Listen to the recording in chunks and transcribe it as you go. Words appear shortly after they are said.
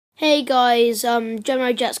Hey guys,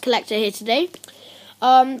 Gemini Jets Collector here today.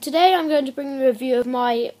 Today I'm going to bring you a review of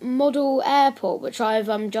my model airport, which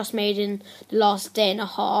I've just made in the last day and a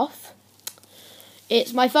half.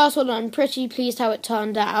 It's my first one and I'm pretty pleased how it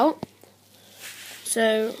turned out.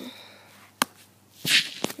 So,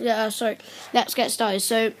 let's get started.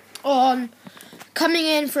 So, coming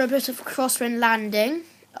in for a bit of a crosswind landing,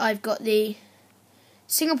 I've got the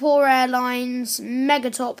Singapore Airlines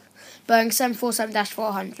Megatop Boeing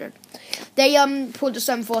 747-400. They pulled the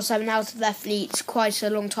 747 out of their fleet quite a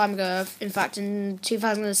long time ago. In fact, in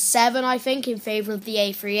 2007, I think, in favour of the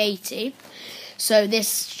A380. So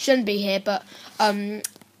this shouldn't be here, but the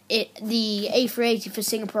A380 for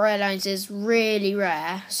Singapore Airlines is really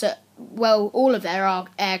rare. So, well, all of their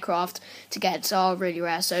aircraft to get are really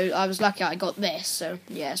rare. So I was lucky I got this. So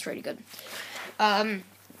yeah, it's really good.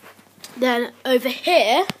 Then over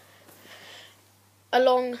here,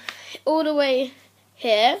 along all the way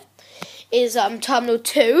here, is Terminal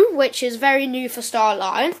 2, which is very new for Star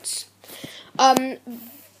Alliance. I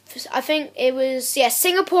think it was,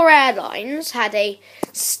 Singapore Airlines had a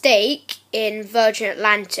stake in Virgin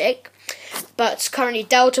Atlantic, but currently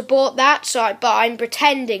Delta bought that, but I'm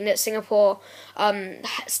pretending that Singapore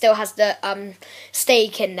still has the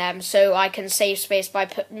stake in them, so I can save space by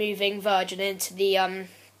moving Virgin into the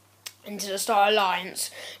Star Alliance,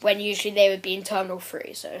 when usually they would be in Terminal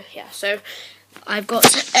 3. So yeah, so I've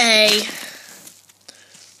got a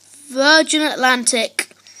Virgin Atlantic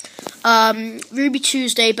Ruby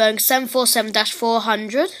Tuesday Boeing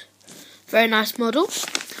 747-400. Very nice model.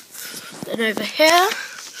 Then over here,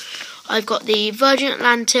 I've got the Virgin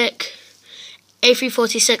Atlantic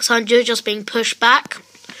A340-600 just being pushed back.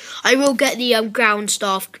 I will get the ground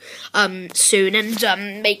staff soon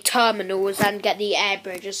and make terminals and get the air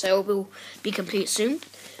bridges, so it will be complete soon.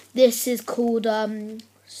 This is called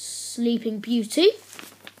Sleeping Beauty.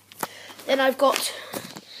 Then I've got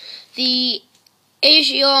the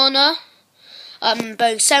Asiana Boeing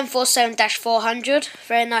 747-400,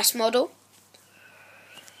 very nice model.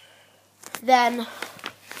 Then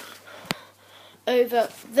over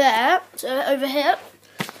here,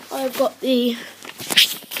 I've got the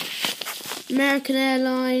American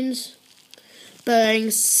Airlines Boeing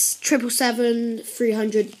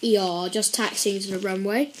 777-300ER, just taxiing to the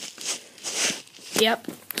runway. Yep.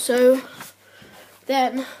 So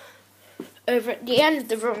then over at the end of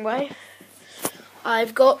the runway,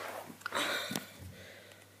 I've got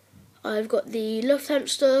the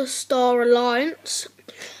Lufthansa Star Alliance.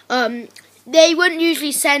 They wouldn't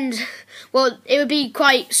usually send. Well, it would be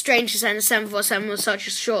quite strange to send a 747 with such a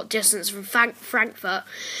short distance from Frankfurt,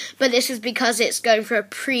 but this is because it's going for a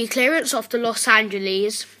pre-clearance off to Los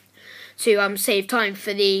Angeles to save time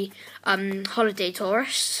for the holiday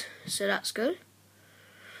tourists, so that's good.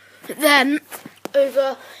 Then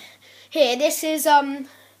over here, this is all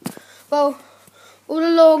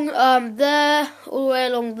along there, all the way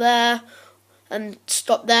along there, and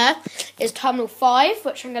stop there is Terminal 5,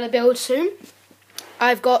 which I'm going to build soon.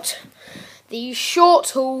 I've got the short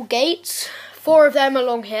haul gates, 4 of them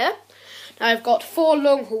along here. Now I've got 4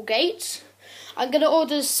 long haul gates. I'm going to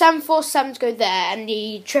order the 747 to go there and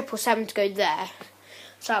the 777 to go there.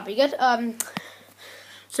 So that'll be good.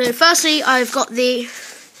 So firstly, I've got the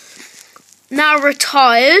now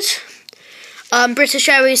retired British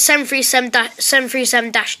Airways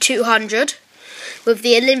 737-200 with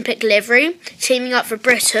the Olympic livery, teaming up for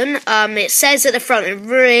Britain. It says at the front in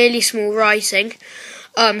really small writing,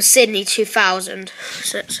 Sydney 2000.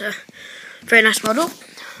 So it's a very nice model.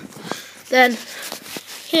 Then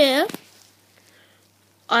here,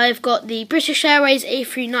 I've got the British Airways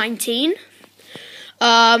A319,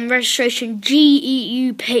 registration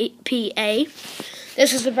GEUPA.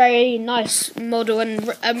 This is a very nice model and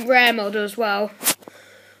rare model as well.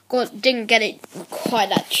 Didn't get it quite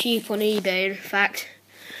that cheap on eBay, in fact.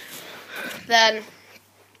 Then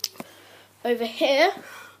over here,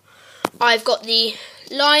 I've got the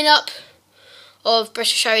lineup of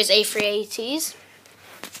British Airways A380s.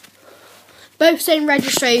 Both same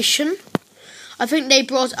registration. I think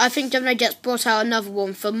Gemini Jets brought out another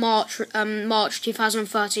one for March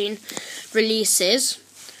 2013 releases.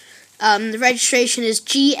 The registration is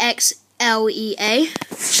GXLEA.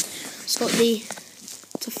 It's got the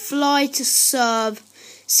to fly to serve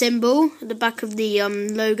symbol at the back of the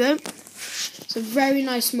logo. It's a very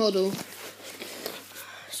nice model.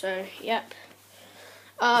 So yep.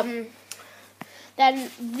 Then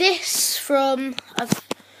this from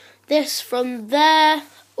there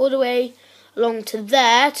all the way along to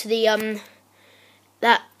there to the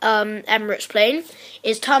Emirates plane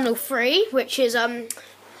is Terminal 3, which is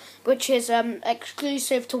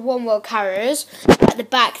exclusive to One World carriers. the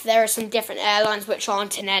back there are some different airlines which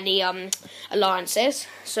aren't in any alliances.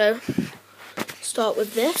 So start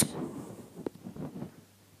with this.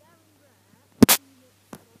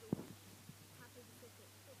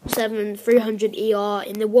 300ER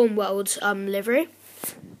in the One World livery.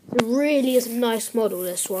 It really is a nice model,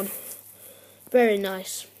 this one. Very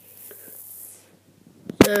nice.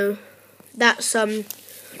 So that's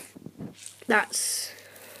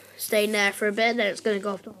staying there for a bit, then it's going to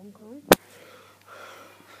go off to Hong Kong.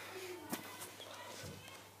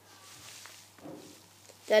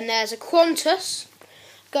 Then there's a Qantas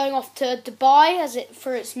going off to Dubai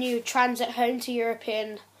for its new transit home to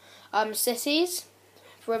European cities,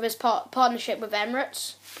 with its partnership with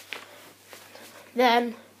Emirates.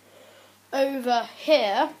 Then over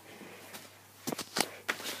here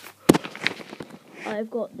I've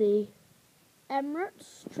got the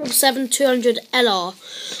Emirates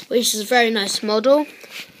 777-200LR, which is a very nice model.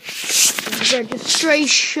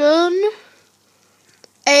 Registration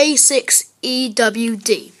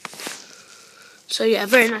A6EWD. So yeah,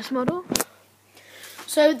 very nice model.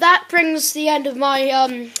 So that brings the end of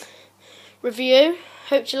my review.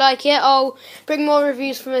 Hope you like it. I'll bring more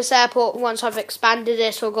reviews from this airport once I've expanded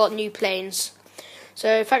it or got new planes.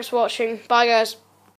 So thanks for watching. Bye guys.